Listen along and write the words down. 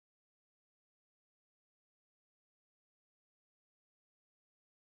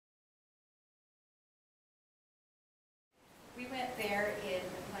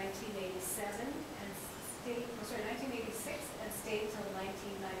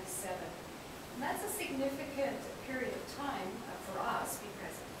1997. And that's a significant period of time for us,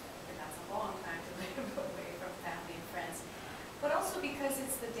 because that's a long time to live away from family and friends, but also because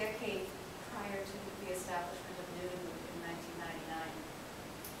it's the decade prior to the establishment of Nunavut in 1999.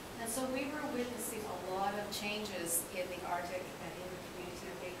 And so we were witnessing a lot of changes in the Arctic and in the community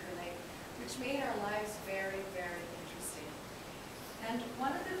of Baker Lake, which made our lives very, very interesting. And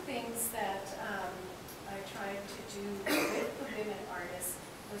one of the things that I tried to do with the women artists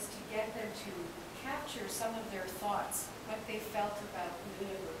was to get them to capture some of their thoughts, what they felt about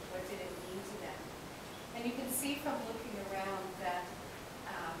Nunavut, what did it mean to them. And you can see from looking around that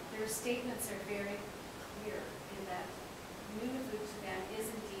their statements are very clear in that Nunavut to them is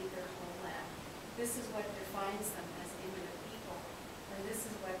indeed their homeland. This is what defines them as Inuit people, and this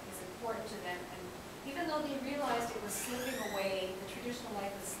is what is important to them. And even though they realized it was slipping away, the traditional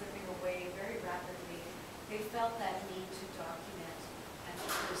life was slipping away very rapidly, they felt that need to document and to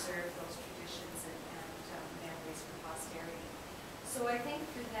preserve those traditions and memories for posterity. So I think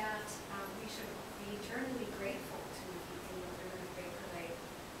for that, we should be eternally grateful to the people of the River Baker Lake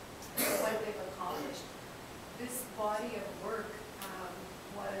for what they've accomplished. This body of work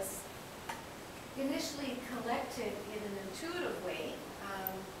was initially collected in an intuitive way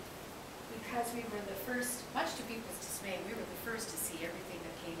because we were the first, much to people's dismay, we were the first to see everything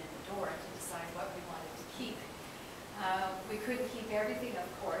that came in the door to decide what we wanted to keep. We couldn't keep everything, of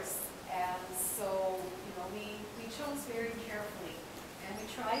course, and so we chose very carefully, and we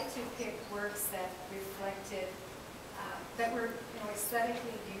tried to pick works that reflected, that were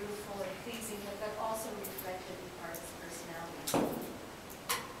aesthetically beautiful and pleasing, but that also reflected the artist's personality.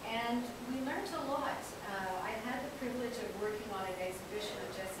 And we learned a lot. I had the privilege of working on an exhibition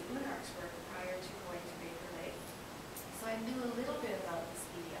of Jesse Unark's work prior to going to Baker Lake, so I knew a little bit about this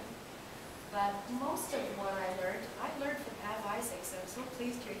medium. But most of what I learned from Av Isaacs. I'm so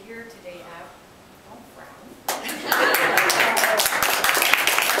pleased you're here today, Av. Don't frown.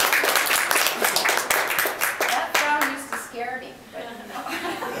 That frown used to scare me, but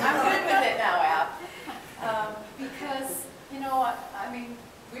I'm good with it now, Av. Because, I mean,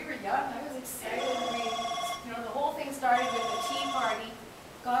 we were young. I was excited. The whole thing started with a tea party.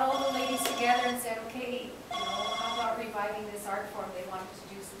 Got all the ladies together and said, okay, how about reviving this art form? They wanted to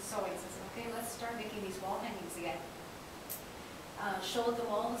do some sewing. So I said, okay, let's start making these wall hangings again. Showed them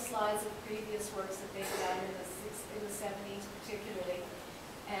all the slides of previous works that they'd done in the 70s particularly,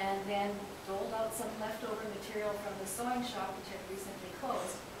 and then doled out some leftover material from the sewing shop, which had recently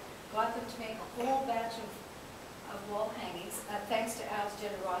closed. Got them to make a whole batch of wall hangings, thanks to Av's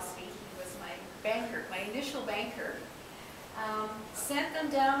generosity. He was my banker, my initial banker. Sent them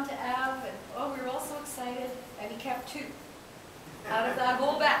down to Av, and we were all so excited, and he kept 2 out of that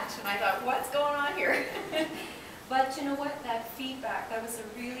whole batch. And I thought, what's going on here? But you know what, that feedback, that was a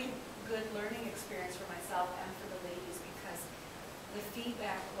really good learning experience for myself and for the ladies, because the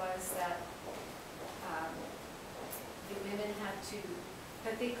feedback was that the women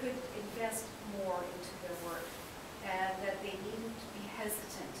that they could invest more into their work, and that they needn't be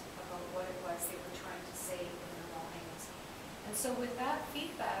hesitant about what it was they were trying to say in their wall hangings. And so with that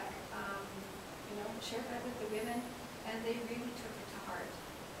feedback, shared that with the women, and they really took it to heart.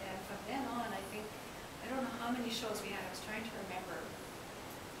 And from then on, I think, I don't know how many shows we had. I was trying to remember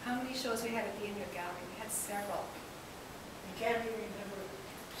how many shows we had at the Inuit Gallery. We had several. I can't even remember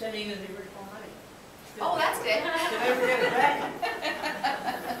sending in the original money. Oh, that's good. Did I ever get it back?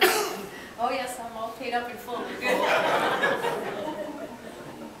 Oh yes, I'm all paid up in full. Good.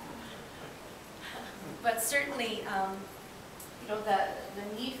 But certainly, the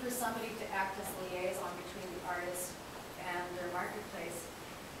need for somebody to act as liaison between the artist and their marketplace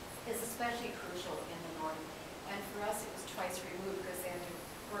is especially crucial in the North. And for us, it was twice removed, because they had to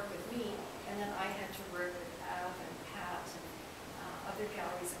work with me, and then I had to work with Av and Pat and other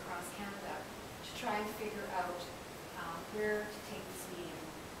galleries across Canada to try and figure out where to take this medium.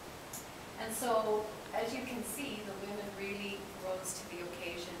 And so, as you can see, the women really rose to the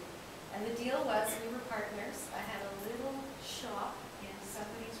occasion. And the deal was, we were partners. I had a little shop in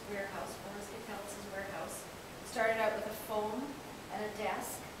somebody's warehouse, Forrest Keltz's warehouse. Started out with a phone and a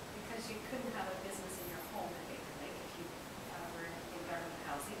desk, because you couldn't have a business in your home in Baker Lake if you were in government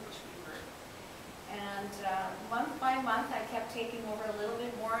housing, which we were. And month by month, I kept taking over a little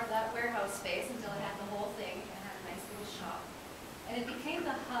bit more of that warehouse space until I had the whole thing and had a nice little shop. And it became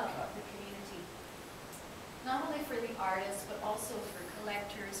the hub of the community, not only for the artists, but also for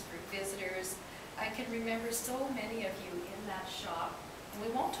collectors, for visitors. I can remember so many of you in that shop. And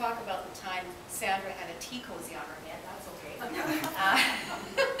we won't talk about the time Sandra had a tea cozy on her head, that's okay.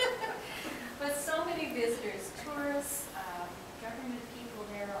 But so many visitors, tourists, government people,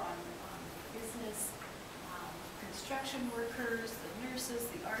 construction workers, the nurses,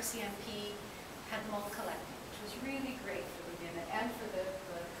 the RCMP, had them all collecting, which was really great for the women and for the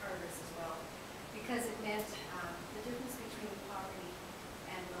carters as well, because it meant the difference between poverty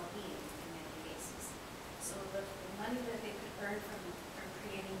and well-being in many cases. So the money that they could earn from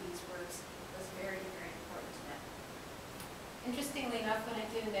creating these works was very, very important to them. Interestingly enough, when I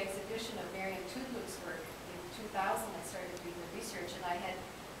did an exhibition of Marion Tudluk's work in 2000, I started doing the research, and I had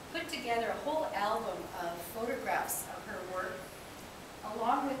put together a whole album of photographs of her work,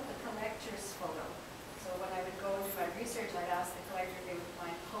 along with the collector's photo. So when I would go and do my research, I'd ask the collector if they would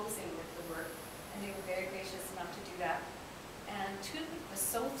mind posing with the work, and they were very gracious enough to do that. And Tudluk was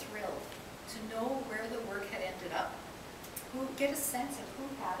so thrilled to know where the work had ended up, get a sense of who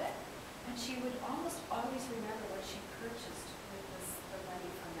had it, and she would almost always remember what she purchased with the money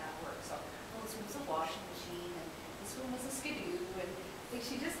from that work. So, well, this one was a washing machine, and this one was a skidoo, and like,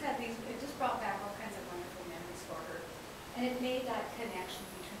 she just had these, it just brought back all kinds of wonderful memories for her. And it made that connection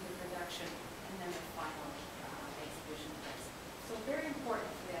between the production and then the final exhibition place. So very important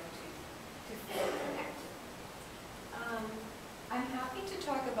for them to feel connected. I'm happy to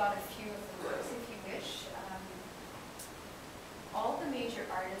talk about a few of the works if you wish. All the major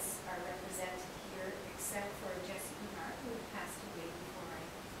artists are represented here except for Jessie Bouchard, who passed away before I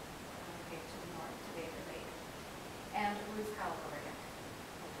came to the north to Baker Lake, and Ruth Cowell.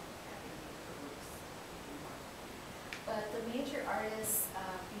 But the major artists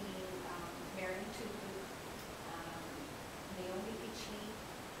being Marie Bouchard, Naomi Ichi,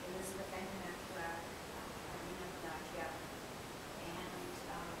 Elizabeth Anganakua, Arina Nakia, and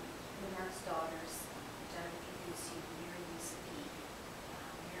Leonard's daughters, Janet Pidusi, Mary Yusufi,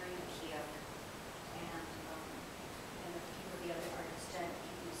 Mary Nakia, and a few of the other artists, Janet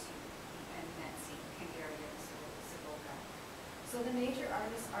Pidusi and Nancy Hungarian Saboka. So the major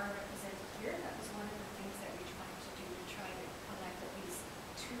artists are represented here. That was one of the things that we tried to do, to try to collect at least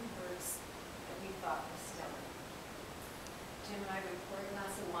 2 works that we thought were stellar. Jim and I would pour a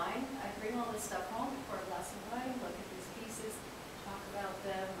glass of wine. I'd bring all this stuff home, pour a glass of wine, look at these pieces, talk about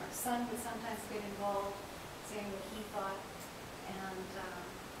them. Our son would sometimes get involved, saying what he thought, and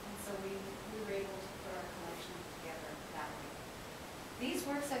so we were able to put our collection together that way. These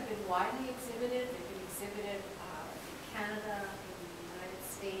works have been widely exhibited. They've been exhibited in Canada, in the United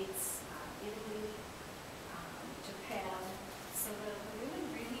States, Italy, Japan. So the women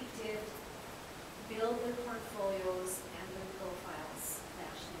really did build their portfolios and their profiles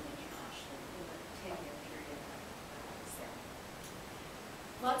nationally and internationally in the 10-year period that I was there.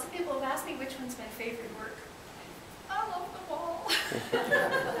 Lots of people have asked me which one's my favorite work. I love them all.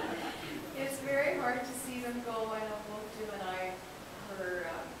 It's very hard to see them go. I know both Jim and I were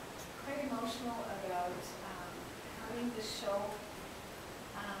quite emotional about having this show.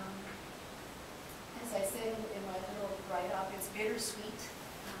 As I said in my little write-up, it's bittersweet.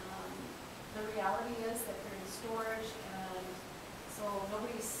 The reality is that they're in storage, and so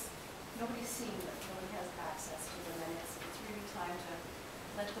nobody's seeing them. Nobody has access to them, and it's really time to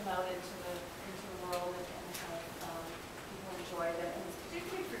let them out into the world and have people enjoy them. And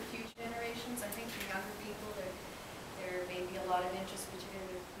particularly for future generations, I think for younger people, they're